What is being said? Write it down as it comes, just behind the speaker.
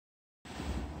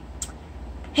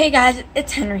Hey guys,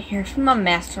 it's Henry here from a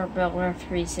Master Builder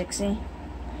 360,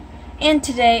 and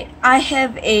today I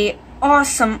have a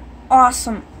awesome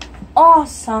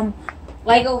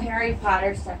Lego Harry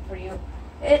Potter set for you.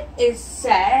 It is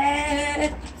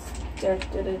set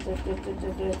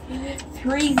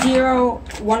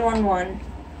 30111.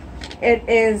 It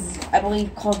is, I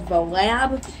believe, called The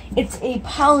Lab. It's a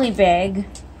poly bag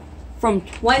from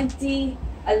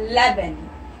 2011.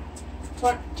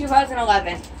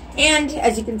 And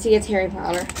as you can see, it's Harry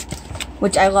Potter,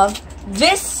 which I love.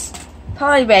 This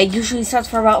poly bag usually sells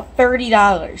for about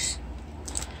 $30.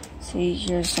 See,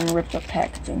 here's some ripped up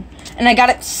packaging. And I got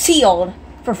it sealed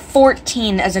for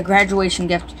 $14 as a graduation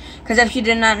gift. Because if you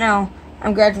did not know,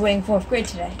 I'm graduating 4th grade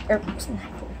today. Or,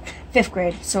 5th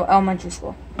grade, so elementary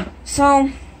school.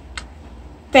 So,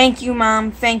 thank you,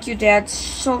 Mom. Thank you, Dad,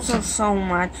 so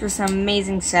much for this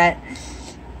amazing set.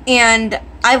 And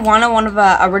I wanted one of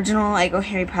the original Lego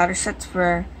Harry Potter sets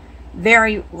for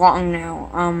very long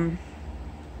now.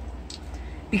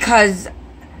 Because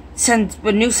since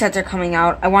the new sets are coming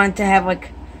out, I wanted to have,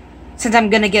 like, since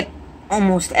I'm going to get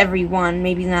almost every one,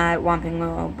 maybe not Whomping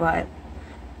Willow, but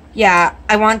yeah,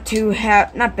 I want to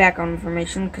have, not background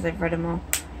information because I've read them all,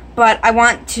 but I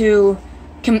want to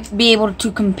be able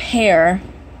to compare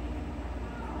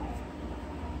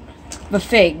the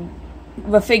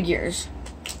figures.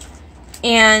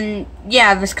 And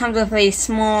yeah, this comes with a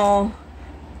small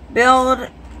build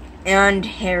and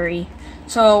Harry.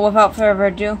 So without further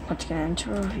ado, let's get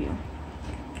into a review.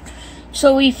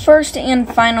 So the first and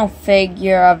final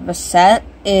figure of the set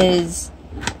is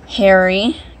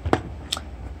Harry.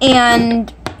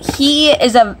 And he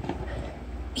is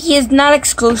not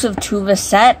exclusive to the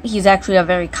set. He's actually a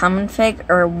very common fig,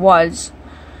 or was.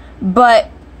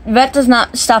 But that does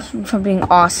not stop him from being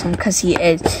awesome, because he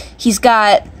is. He's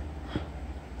got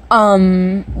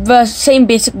the same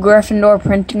basic Gryffindor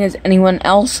printing as anyone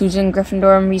else who's in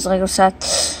Gryffindor and these Lego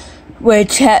sets,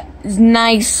 which has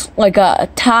nice, like a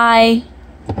tie.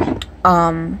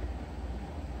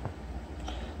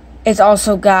 It's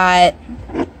also got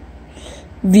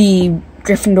the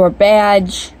Gryffindor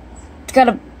badge. It's got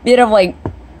a bit of like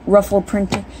ruffle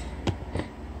printing,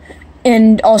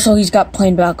 and also he's got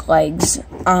plain black legs.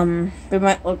 They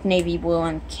might look navy blue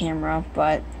on camera,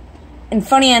 but, and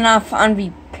funny enough, on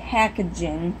the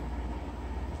packaging,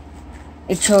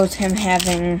 it shows him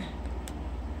having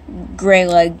gray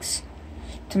legs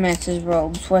to match his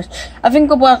robes, which I think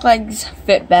the black legs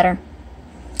fit better.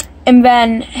 And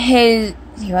then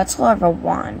let's look at a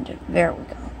wand. There we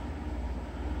go.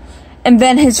 And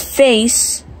then his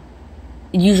face,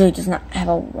 it usually does not have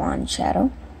a wand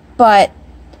shadow, but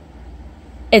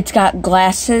it's got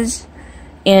glasses,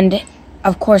 and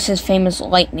of course his famous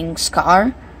lightning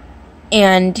scar.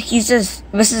 And this is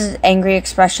his angry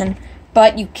expression,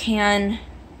 but you can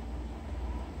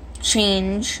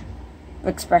change the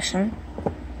expression.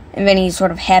 And then he's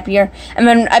sort of happier. And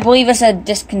then I believe it's a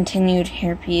discontinued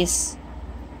hairpiece,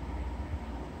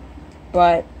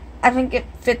 but I think it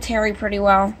fits Harry pretty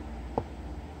well.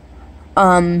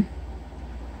 Yeah,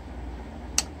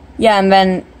 and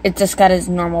then it just got his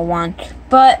normal wand.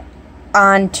 But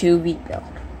on to the build.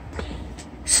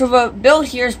 So the build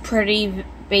here is pretty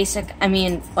basic. I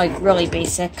mean, like, really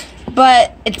basic,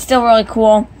 but it's still really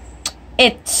cool.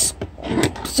 It's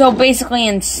so basically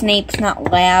in Snape's, not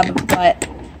lab, but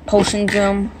potions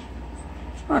room.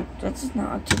 Oh, that does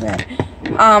not look too bad.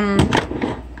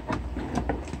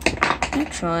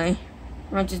 Actually,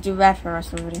 I might just do that for the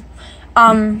rest of the video.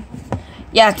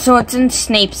 Yeah, so it's in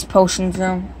Snape's potions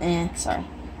room. Sorry,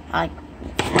 I like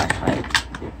flashlight.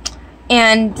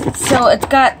 And so it's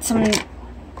got some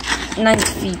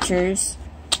nice features.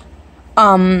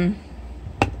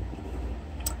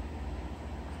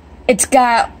 It's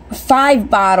got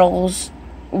 5 bottles.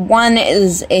 One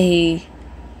is a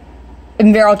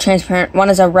barrel transparent. One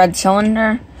is a red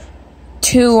cylinder.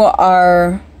 2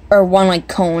 are, or one like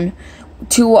cone.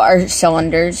 2 are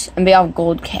cylinders, and they all have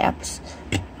gold caps.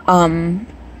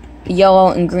 Yellow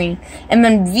and green. And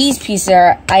then these pieces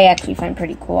I actually find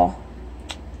pretty cool.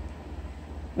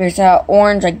 There's a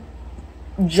orange like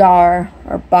jar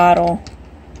or bottle.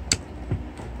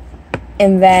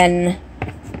 And then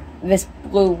this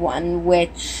blue one,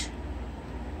 which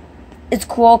is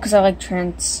cool because I like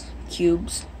trans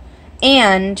cubes.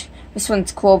 And this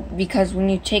one's cool because when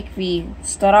you take the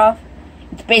stud off,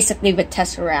 it's basically the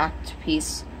Tesseract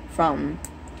piece from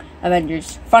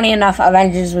Avengers. Funny enough,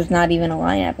 Avengers was not even a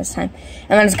line at this time.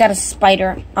 And then it's got a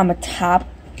spider on the top.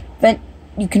 Then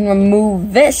you can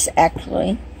remove this,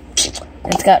 actually.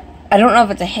 It's got, I don't know if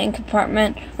it's a hand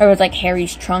compartment or if it's like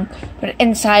Harry's trunk, but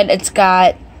inside it's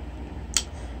got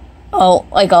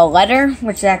like a letter,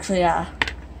 which is actually a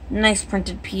nice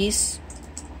printed piece.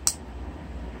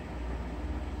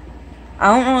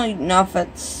 I don't really know if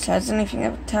it says anything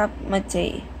at the top. It might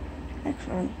say,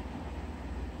 actually,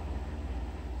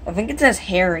 I think it says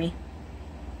Harry.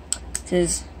 It's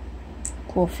his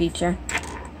cool feature.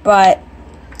 But,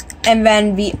 and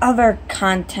then the other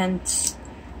contents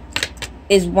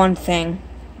is one thing,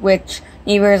 which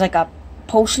either is like a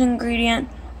potion ingredient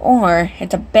or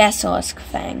it's a basilisk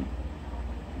thing.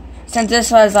 Since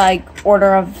this was like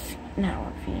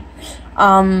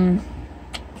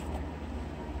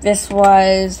this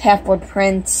was Half-Blood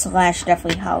Prince /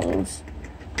 Deathly Hallows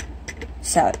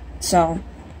set. So,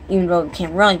 even though it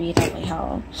can't really be Deathly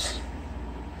Hallows.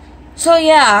 So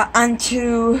yeah, on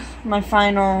to my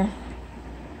final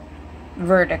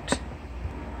verdict.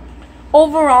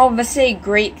 Overall, this is a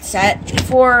great set.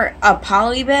 For a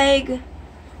poly bag,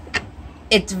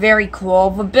 it's very cool.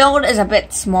 The build is a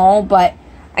bit small, but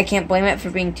I can't blame it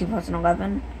for being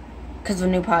 2011, because the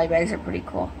new poly bags are pretty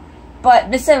cool.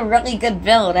 But this is a really good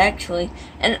build, actually,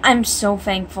 and I'm so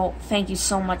thankful. Thank you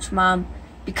so much, Mom,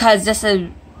 because this is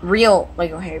real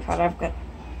Lego Harry Potter. I've got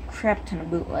a crap ton of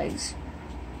bootlegs.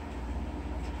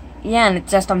 Yeah, and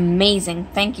it's just amazing.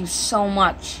 Thank you so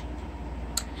much.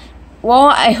 Well,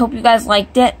 I hope you guys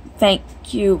liked it. Thank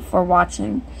you for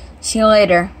watching. See you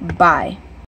later. Bye.